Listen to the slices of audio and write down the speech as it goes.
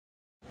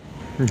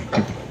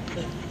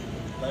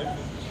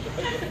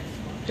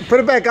Put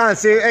it back on.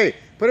 See, hey,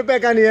 put it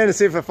back on the end and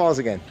see if it falls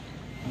again.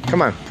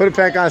 Come on, put it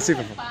back on. See if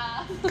it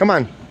falls. Come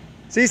on,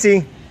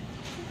 Cece.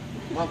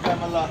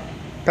 Pamela.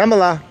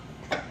 Pamela.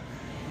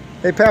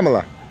 Hey,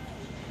 Pamela.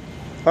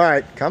 All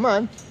right, come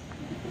on.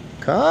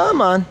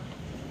 Come on.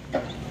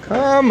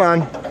 Come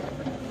on.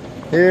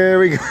 Here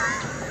we go.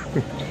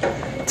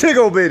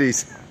 Tickle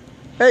bitties.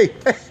 Hey,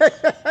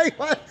 hey,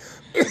 what?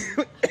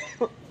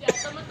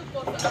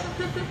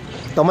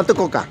 Toma tu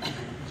coca.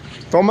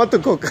 Toma tu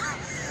coca.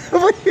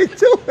 What are you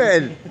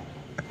doing?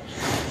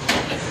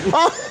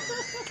 Oh.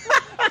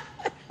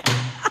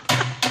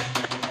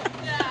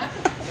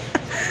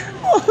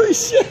 Holy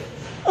shit.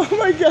 Oh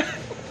my god.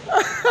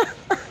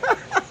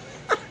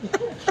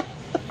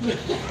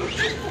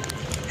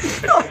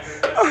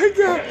 Oh my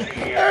god.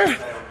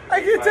 I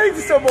can't take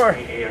this no more.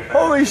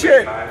 Holy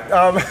shit.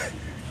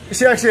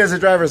 She actually has a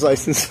driver's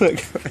license.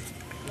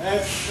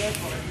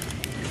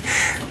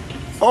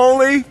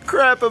 Holy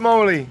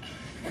crap-a-moly.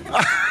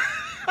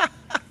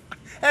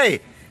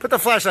 Hey, put the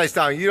flashlights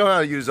down. You don't know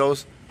how to use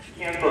those.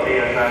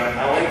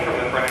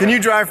 Can you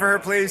drive for her,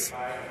 please?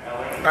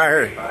 All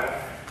right.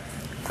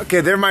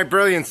 Okay, they're my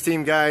Brilliance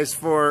team, guys.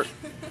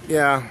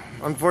 Yeah,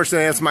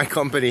 unfortunately, that's my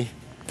company.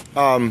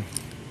 But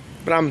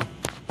I'm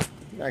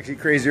actually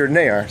crazier than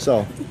they are,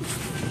 so.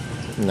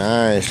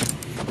 Nice.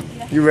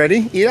 You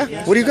ready, Ida?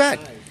 Yes. What do you got?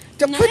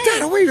 Put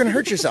that away, you're gonna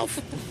hurt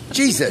yourself.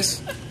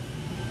 Jesus.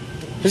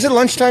 Is it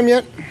lunchtime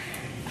yet?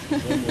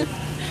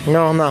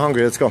 No, I'm not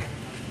hungry. Let's go.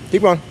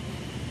 Keep going.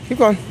 Keep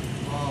going.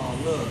 Oh,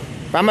 look.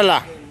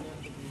 Pamela.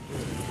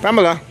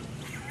 Pamela.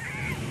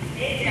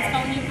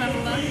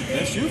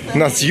 That's you, Pamela.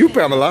 That's you,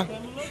 Pamela.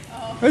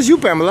 That's you,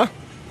 Pamela.